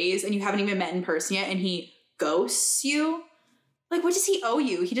few days and you haven't even met in person yet and he ghosts you, like, what does he owe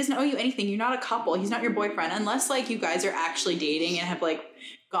you? He doesn't owe you anything. You're not a couple. He's not your boyfriend. Unless, like, you guys are actually dating and have, like,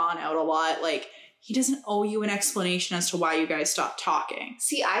 gone out a lot, like, he doesn't owe you an explanation as to why you guys stopped talking.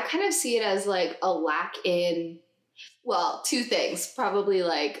 See, I kind of see it as, like, a lack in, well, two things. Probably,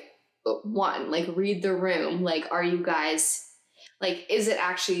 like, one, like, read the room. Like, are you guys... Like, is it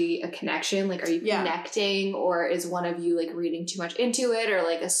actually a connection? Like, are you connecting, or is one of you, like, reading too much into it, or,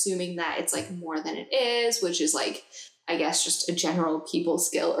 like, assuming that it's, like, more than it is, which is, like, I guess just a general people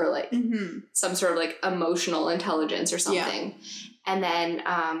skill, or, like, some sort of, like, emotional intelligence or something. Yeah. And then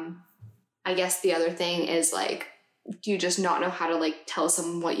I guess the other thing is, like, do you just not know how to, like, tell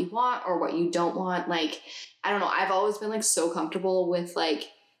someone what you want or what you don't want? Like, I don't know. I've always been, like, so comfortable with, like,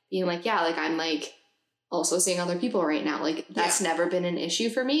 being, like, yeah, like, I'm, like, also seeing other people right now. Like, that's never been an issue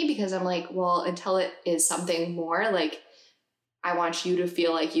for me, because I'm like, well, until it is something more, like, I want you to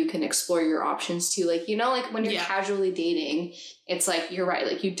feel like you can explore your options too. Like, you know, like, when you're casually dating, it's like, you're right,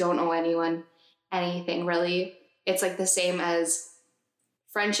 like, you don't owe anyone anything, really. It's, like, the same as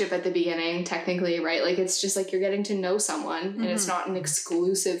friendship at the beginning, technically, right? Like, it's just, like, you're getting to know someone, and it's not an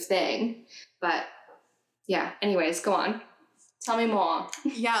exclusive thing. But, yeah. Anyways, go on. Tell me more.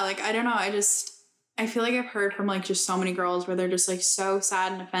 Yeah, like, I don't know. I feel like I've heard from like just so many girls where they're just like so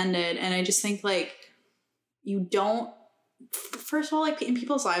sad and offended. And I just think like you don't, first of all, like in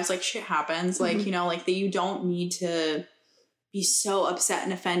people's lives, like shit happens. Like, you know, like that you don't need to be so upset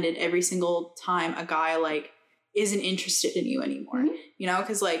and offended every single time a guy like isn't interested in you anymore, you know,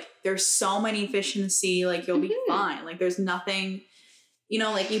 because like there's so many fish in the sea, like you'll be fine. Like there's nothing, you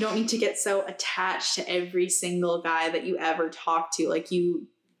know, like you don't need to get so attached to every single guy that you ever talk to. Like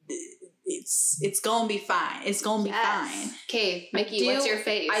it's gonna be fine. It's gonna be fine. Okay, Mickey, what's your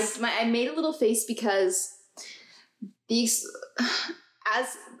face? I made a little face because these,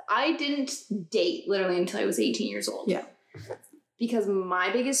 as I didn't date literally until I was 18 years old. Yeah. Because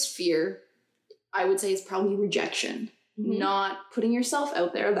my biggest fear, I would say, is probably rejection. Not putting yourself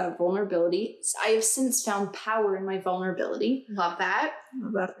out there, that vulnerability. I have since found power in my vulnerability. Love that.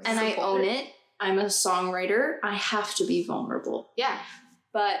 And I own it. I'm a songwriter. I have to be vulnerable. Yeah.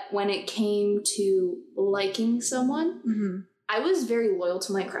 But when it came to liking someone, I was very loyal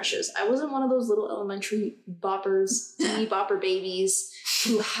to my crushes. I wasn't one of those little elementary boppers, teeny bopper babies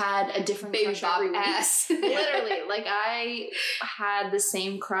who had a different Baby crush bop every week. ass. Literally, like I had the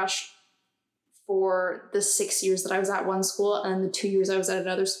same crush for the 6 years that I was at one school and the 2 years I was at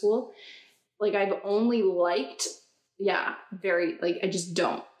another school. Like I've only liked, I just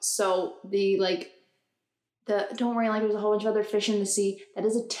don't. So don't worry, like there's a whole bunch of other fish in the sea. That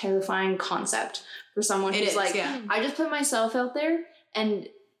is a terrifying concept for someone who's I just put myself out there, and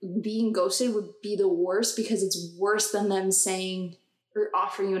being ghosted would be the worst because it's worse than them saying or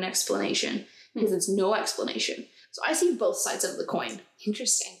offering you an explanation because it's no explanation. So I see both sides of the coin.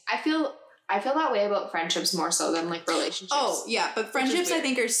 Interesting. I feel that way about friendships more so than like relationships. Oh yeah, but friendships I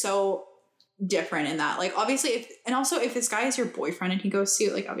think are so different in that. Like obviously if this guy is your boyfriend and he ghosts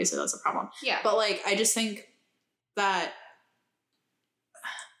you, like obviously that's a problem. Yeah. But like I just think that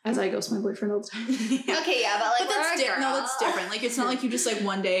as I ghost my boyfriend all the time. Okay, yeah, but like that's different. Like it's not like you just like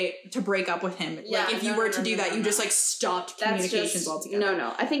one day to break up with him. Yeah, like if you were to do that, you just like stopped communications altogether.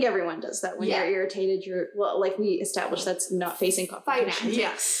 No. I think everyone does that when you're irritated. Like we established, that's not facing confrontation.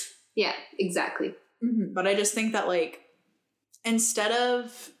 Yes. Yeah, exactly. But I just think that like instead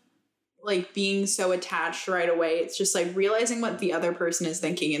of like being so attached right away, it's just like realizing what the other person is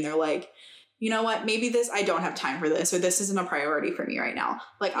thinking, and they're like, you know what, maybe I don't have time for this, or this isn't a priority for me right now.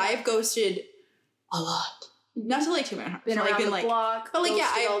 Like I've ghosted a lot. Not to like too many. Been around the block, but like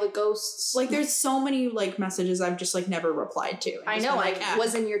all the ghosts. Like there's so many like messages I've just like never replied to. I know, I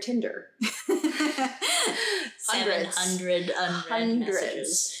was in your Tinder. Hundreds.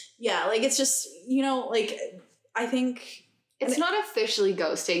 Messages. Yeah, like it's just, you know, like I think it's not officially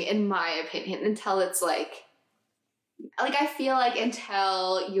ghosting, in my opinion, until it's like I feel like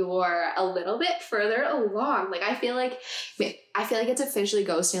until you're a little bit further along. Like I feel like it's officially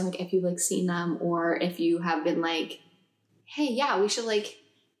ghosting like if you've like seen them, or if you have been like, hey, yeah, we should like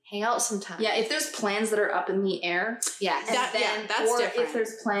hang out sometime. Yeah, if there's plans that are up in the air. Yeah. That's or different. If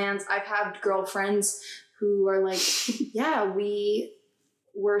there's plans, I've had girlfriends who are like, yeah, we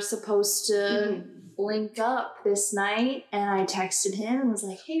were supposed to link up this night, and I texted him and was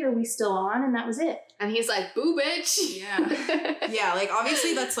like, hey, are we still on? And that was it. And he's like, boo, bitch. Yeah. Yeah, like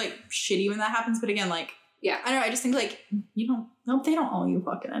obviously that's like shitty when that happens, but again, like, yeah, I don't know, I just think like they don't owe you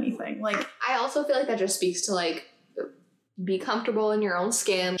fucking anything. Like I also feel like that just speaks to like be comfortable in your own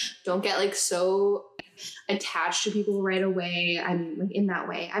skin. Don't get like so attached to people right away. I'm like in that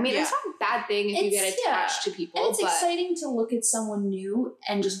way. I mean, it's not a bad thing if you get attached to people. And it's exciting to look at someone new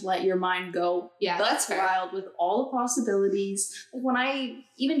and just let your mind go. Yeah, that's fair. Wild with all the possibilities. Like when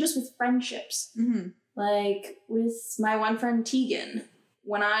even just with friendships, like with my one friend Tegan.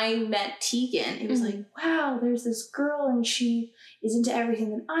 When I met Tegan, it was like, wow, there's this girl and she is into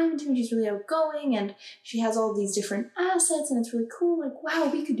everything that I'm into, and she's really outgoing, and she has all these different assets, and it's really cool. Like, wow,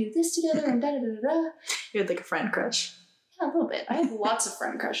 we could do this together, and da-da-da-da-da. You had like a friend crush. Yeah, a little bit. I have lots of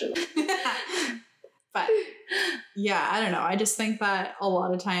friend crushes. But yeah, I don't know. I just think that a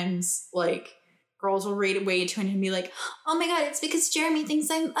lot of times, like, girls will read it way too and be like, oh my God, it's because Jeremy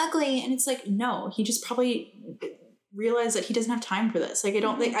thinks I'm ugly. And it's like, no, he just probably realized that he doesn't have time for this. Like,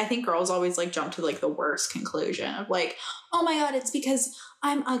 I think girls always like jump to like the worst conclusion of like, oh my God, it's because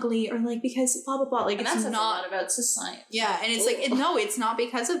I'm ugly, or like because blah, blah, blah. Like, and it's that's not about society. Yeah. And it's like, no, it's not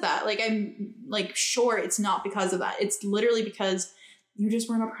because of that. Like, I'm like, sure, it's not because of that. It's literally because you just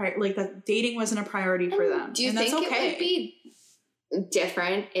weren't like that dating wasn't a priority for them. Do you and think that's okay. it would be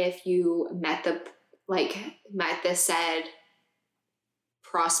different if you met the said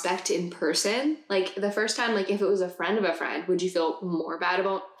prospect in person? Like the first time, like if it was a friend of a friend, would you feel more bad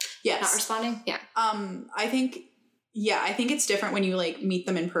about not responding? Yeah. I think Yeah, I think it's different when you like meet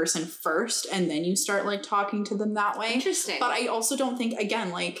them in person first and then you start like talking to them that way. Interesting. But I also don't think,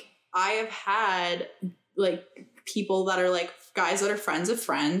 again, like I have had like people that are like guys that are friends of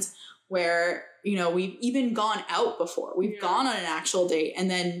friends where, you know, we've even gone out before. We've gone on an actual date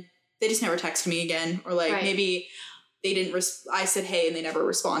and then they just never text me again. Or like maybe they didn't, I said, hey, and they never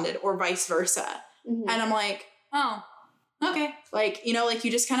responded, or vice versa. Mm-hmm. And I'm like, oh, okay. Like, you know, like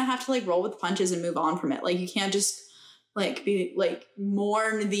you just kind of have to like roll with the punches and move on from it. Like you can't just like be like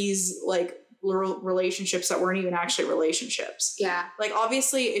mourn these like relationships that weren't even actually relationships. Yeah. Like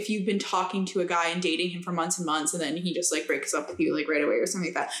obviously if you've been talking to a guy and dating him for months and months and then he just like breaks up with you like right away or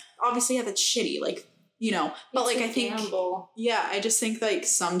something like that, obviously yeah, that's shitty. Like, you know, but It's like a I think gamble. yeah, I just think like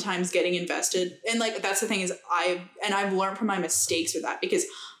sometimes getting invested, and like that's the thing is I've learned from my mistakes with that, because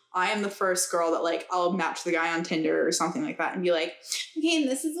I am the first girl that like I'll match the guy on Tinder or something like that and be like, okay, and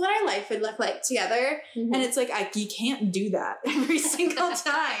this is what our life would look like together. Mm-hmm. And it's like you can't do that every single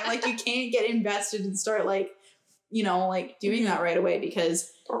time. Like you can't get invested and start like, you know, like doing that right away,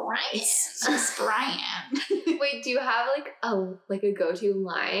 because it's just Brian. Wait, do you have like a go-to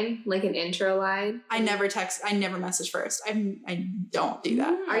line, like an intro line? I never message first. I don't do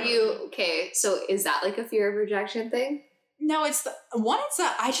that. Are you okay? So is that like a fear of rejection thing? No, it's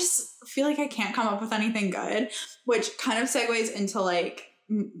that I just feel like I can't come up with anything good, which kind of segues into like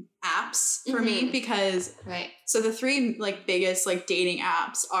apps for me, because so the three like biggest like dating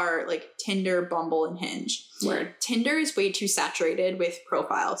apps are like Tinder, Bumble, and Hinge. Word. Tinder is way too saturated with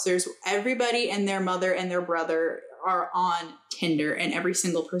profiles. There's everybody and their mother and their brother are on Tinder, and every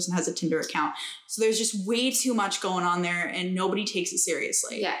single person has a Tinder account. So there's just way too much going on there and nobody takes it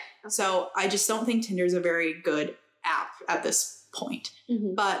seriously. Yeah. Okay. So I just don't think Tinder is a very good app at this point.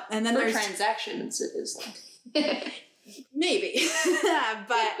 Mm-hmm. But and then For there's transactions, it is like maybe.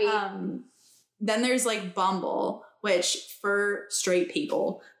 But then there's like Bumble, which for straight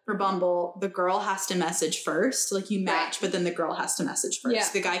people, for Bumble, the girl has to message first. Like you match, but then the girl has to message first. Yeah.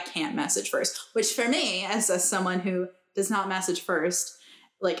 The guy can't message first, which for me, as someone who does not message first,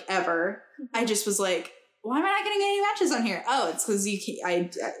 like ever, I just was like, why am I not getting any matches on here? Oh, it's because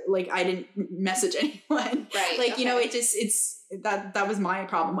I didn't message anyone. Right. Like, you know, that was my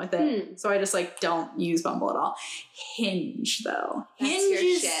problem with it. So I just like don't use Bumble at all. Hinge though.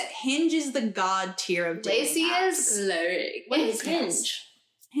 Hinge is the god tier of dating Lacey apps. is lyric. What is Hinge?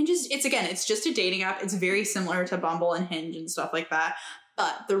 Hinge is, it's just a dating app. It's very similar to Bumble and Hinge and stuff like that.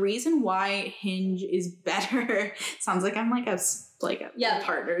 But the reason why Hinge is better sounds like I'm like a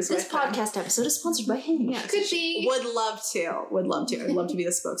partners. this podcast episode is sponsored by Hinge. Yeah, could be. Would love to. I'd love to be the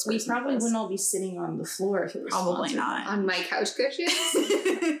spokesperson. We probably wouldn't all be sitting on the floor if it was Probably sponsored. not. On my couch cushions?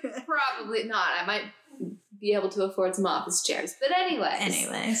 Probably not. I might be able to afford some office chairs. But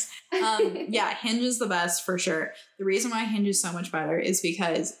anyways. Yeah, Hinge is the best for sure. The reason why Hinge is so much better is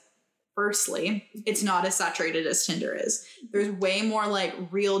because, firstly, it's not as saturated as Tinder is. There's way more like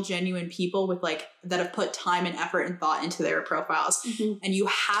real, genuine people with like that have put time and effort and thought into their profiles. Mm-hmm. And you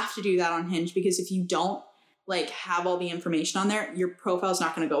have to do that on Hinge, because if you don't like have all the information on there, your profile's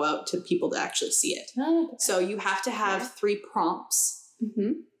not going to go out to people to actually see it. Oh, So you have to have 3 prompts,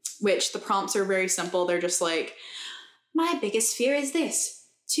 Mm-hmm. which the prompts are very simple. They're just like, my biggest fear is this.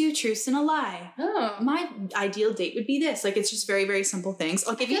 2 truths and a lie. Oh. My ideal date would be this. Like, it's just very, very simple things.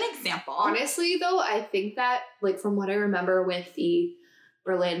 I'll give you an example. Honestly, though, I think that, like, from what I remember with the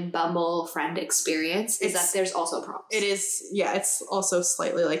Berlin Bumble friend experience, is that there's also prompts. It is, yeah, it's also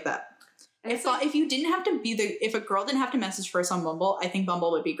slightly like that. If you didn't have to if a girl didn't have to message first on Bumble, I think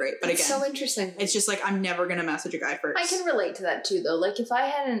Bumble would be great. But That's again, so interesting. it's just like, I'm never going to message a guy first. I can relate to that too, though. Like, if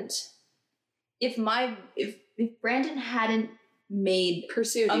Brandon hadn't made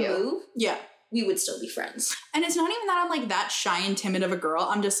Pursued a you. move, Yeah. we would still be friends. And it's not even that I'm like that shy and timid of a girl.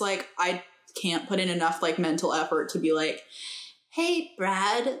 I'm just like, I can't put in enough like mental effort to be like, hey,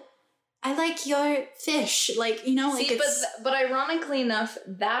 Brad, I like your fish. Like, you know, like See, it's... but ironically enough,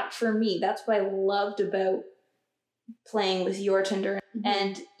 that for me, that's what I loved about playing with your Tinder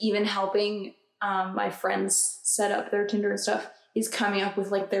and even helping my friends set up their Tinder and stuff, is coming up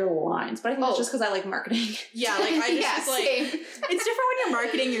with like their lines. But I think that's just because I like marketing. Yeah, like I just Yeah, was like, same. it's different when you're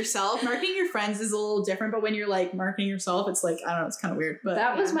marketing yourself. Marketing your friends is a little different, but when you're like marketing yourself, it's like, I don't know, it's kind of weird. But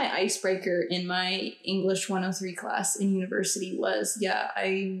That was my icebreaker in my English 103 class in university was,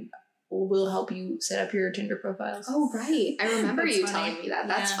 I will help you set up your Tinder profiles. Oh, right. I remember That's you funny. telling me that.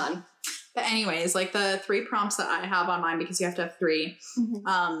 That's Yeah. fun. But anyways, like the 3 prompts that I have on mine, because you have to have 3.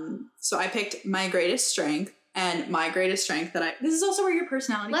 So I picked my greatest strength, and my greatest strength this is also where your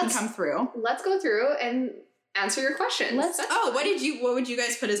personality can come through. Let's go through and answer your questions. Let's- That's Oh, fine. what would you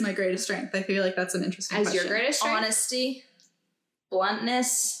guys put as my greatest strength? I feel like that's an interesting As question. your greatest strength? Honesty,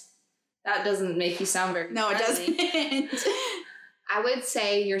 bluntness. That doesn't make you sound very No, it friendly. doesn't. I would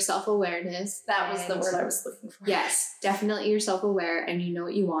say your self-awareness. That was the and- word I was looking for. Yes, definitely you're self-aware and you know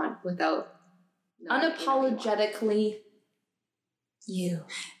what you want without knowing what you want. Unapologetically you.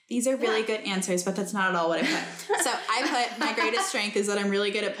 These are really good answers, but that's not at all what I put. So I put my greatest strength is that I'm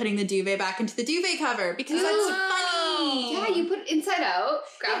really good at putting the duvet back into the duvet cover because that's Ooh. funny. Yeah, you put it inside out,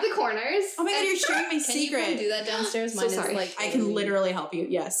 grab the corners. Oh my god, you're sharing my Can you come secret. do that downstairs? So Mine sorry. is like I can literally help you.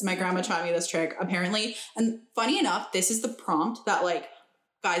 Yes, my grandma taught me this trick apparently. And funny enough, this is the prompt that like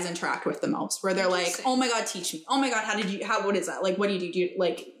guys interact with the most, where they're like, Interesting. "Oh my god, teach me. Oh my god, what is that? Like, what do you do? Do you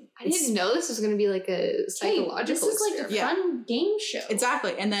like?" I didn't know this was going to be like a psychological This is like a experiment. Yeah. fun game show.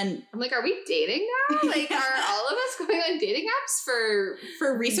 Exactly. And then I'm like, are we dating now? Like, are all of us going on dating apps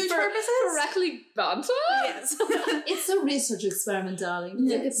for research purposes, correctly banter? yes. It's a research experiment, darling.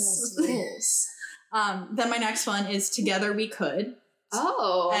 Look at Yes. those rules. Then my next one is Together We Could.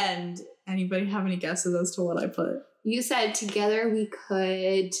 Oh. And anybody have any guesses as to what I put? You said together we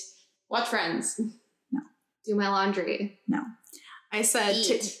could Watch Friends. do my laundry. I said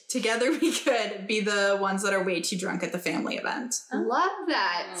Eat. together we could be the ones that are way too drunk at the family event. Love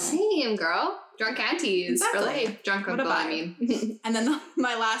that. Oh. Same, girl. Drunk aunties. Exactly. For life. Drunk What a uncle, I vibe. mean. And then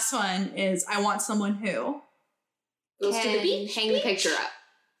my last one is I want someone who. Goes to the Can beach. Hang the picture up.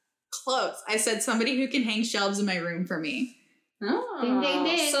 Close. I said somebody who can hang shelves in my room for me. Oh. Ding, ding,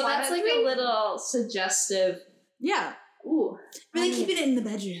 ding. So One, that's two, like three. a little suggestive. Yeah. Ooh. Really keep it in the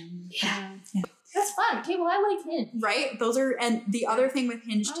bedroom. Yeah. That's fun. Okay, well, I like Hinge. Right? Those are, and the other thing with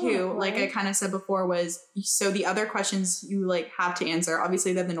Hinge Oh, too, like I right. kind of said before, was so the other questions you like have to answer.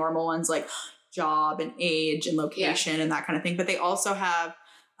 Obviously, they have the normal ones like job and age and location and that kind of thing, but they also have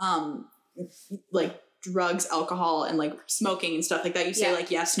like drugs, alcohol, and like smoking and stuff like that. You say Yeah. like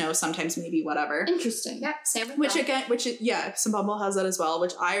yes, no, sometimes maybe, whatever. Interesting. Yeah, same with Which that. again, some Bumble has that as well,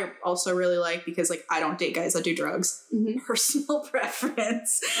 which I also really like because like I don't date guys that do drugs. Mhm. Personal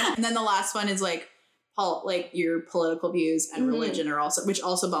preference. And then the last one is like your political views and Mhm. religion are also, which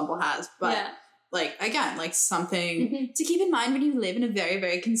also Bumble has, but yeah. like again, like something Mhm. to keep in mind when you live in a very,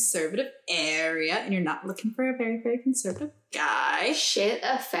 very conservative area and you're not looking for a very, very conservative guy. Shit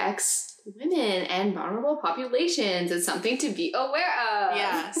affects women and vulnerable populations. It's something to be aware of.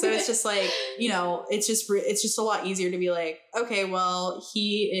 Yeah, so it's just like, you know, it's just a lot easier to be like, okay, well,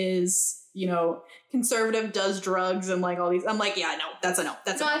 he is, you know, conservative, does drugs, and like all these. I'm like, yeah, no, that's a no.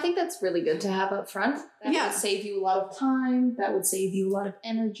 That's No, a no. I think that's really good to have up front. That Yeah. would save you a lot of time. That would save you a lot of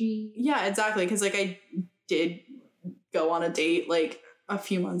energy. Yeah, exactly. Because like I did go on a date like a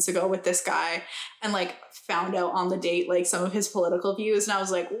few months ago with this guy, and like found out on the date like some of his political views, and I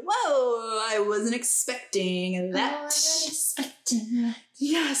was like, whoa, I wasn't expecting that.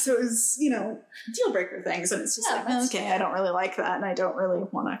 Yeah, so it was, you know, deal breaker things, and it's just Yeah, like, that's okay, I don't really like that, and I don't really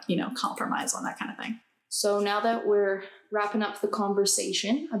want to, you know, compromise on that kind of thing. So now that we're wrapping up the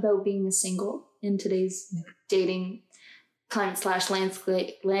conversation about being a single in today's dating climate /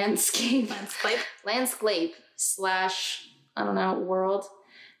 landscape / I don't know, world,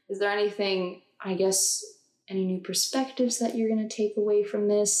 is there anything, I guess, any new perspectives that you're going to take away from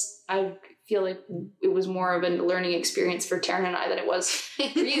this? I feel like it was more of a learning experience for Taryn and I than it was for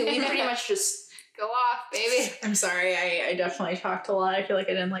you. We pretty much just Go off, baby. I'm sorry, I definitely talked a lot. I feel like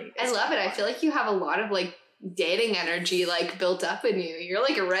I didn't like. I love it. I feel like you have a lot of like dating energy like built up in you. You're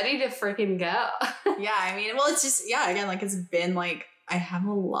like ready to freaking go. Yeah, I mean, well, it's just, yeah, again, like it's been like I have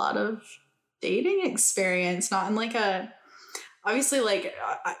a lot of dating experience, not in like a, obviously like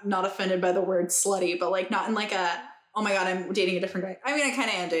I'm not offended by the word slutty, but like not in like a, oh my god, I'm dating a different guy. I mean, I kind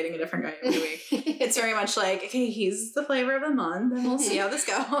of am dating a different guy every week. It's very much like, okay, he's the flavor of the month, and we'll see how this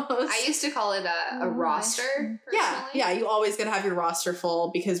goes. I used to call it a roster. Yeah, Personally. yeah, you always gotta have your roster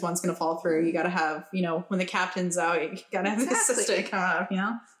full because one's gonna fall through. You gotta have, you know, when the captain's out, you gotta have the Exactly. assistant come out, you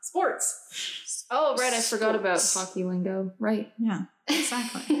know? Sports. Oh, right. I forgot about Sports. hockey lingo. Right. Yeah,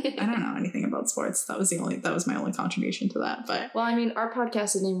 exactly. I don't know anything about sports. That was my only contribution to that. But Well, I mean, our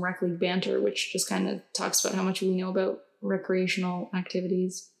podcast is named Rec League Banter, which just kind of talks about how much we know about recreational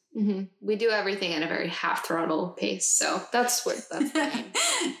activities. Mhm. We do everything at a very half throttle pace. So That's what that's the name.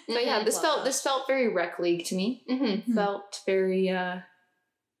 But yeah, this felt very Rec League to me. Mhm. Felt very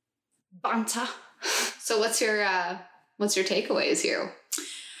banter. So what's your takeaways here?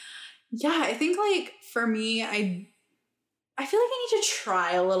 yeah, I think like for me, I feel like I need to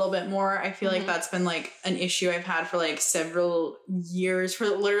try a little bit more. I feel like Mhm. that's been like an issue I've had for like several years, for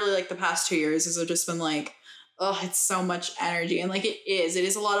literally like the past 2 years, is I've just been like, oh, it's so much energy. And like it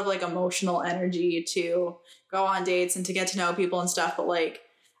is a lot of like emotional energy to go on dates and to get to know people and stuff. But like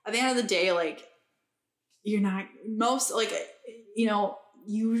at the end of the day, like you're not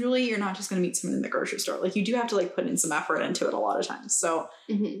usually you're not just going to meet someone in the grocery store. Like you do have to like put in some effort into it a lot of times. So,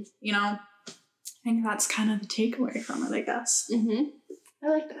 I think that's kind of the takeaway from it, I guess. I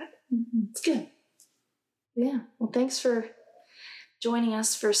like that. It's good. Yeah. Well, thanks for joining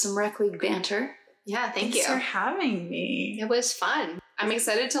us for some Rec League banter. Yeah, Thanks for having me. It was fun. I'm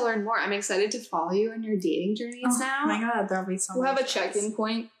excited to learn more. I'm excited to follow you in your dating journeys now. Oh my God, there'll be so We'll much have a check-in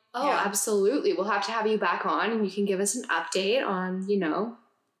point. Oh, Yeah. absolutely. We'll have to have you back on and you can give us an update on,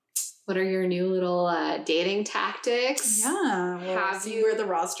 what are your new little dating tactics? Yeah, we'll Have see you- where the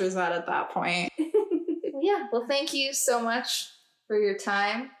roster's at that point. Well, thank you so much for your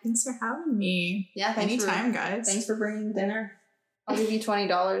time. Thanks for having me. Yeah, Anytime, guys. Thanks for bringing dinner. I'll give you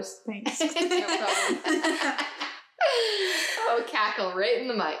 $20. Thanks. No problem. Oh, cackle right in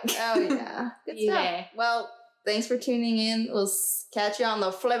the mic. Oh yeah. Good stuff. Yeah. Well, thanks for tuning in. We'll catch you on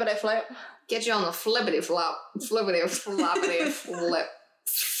the flippity flip. Get you on the flippity flop. Flippity floppity flip.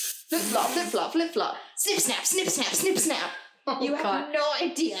 Flip flop, flip flop, flip flop. Snip snap, snip snap, snip snap. Oh, You God. have no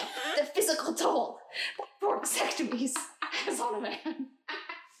idea the physical toll that vasectomies has on a man.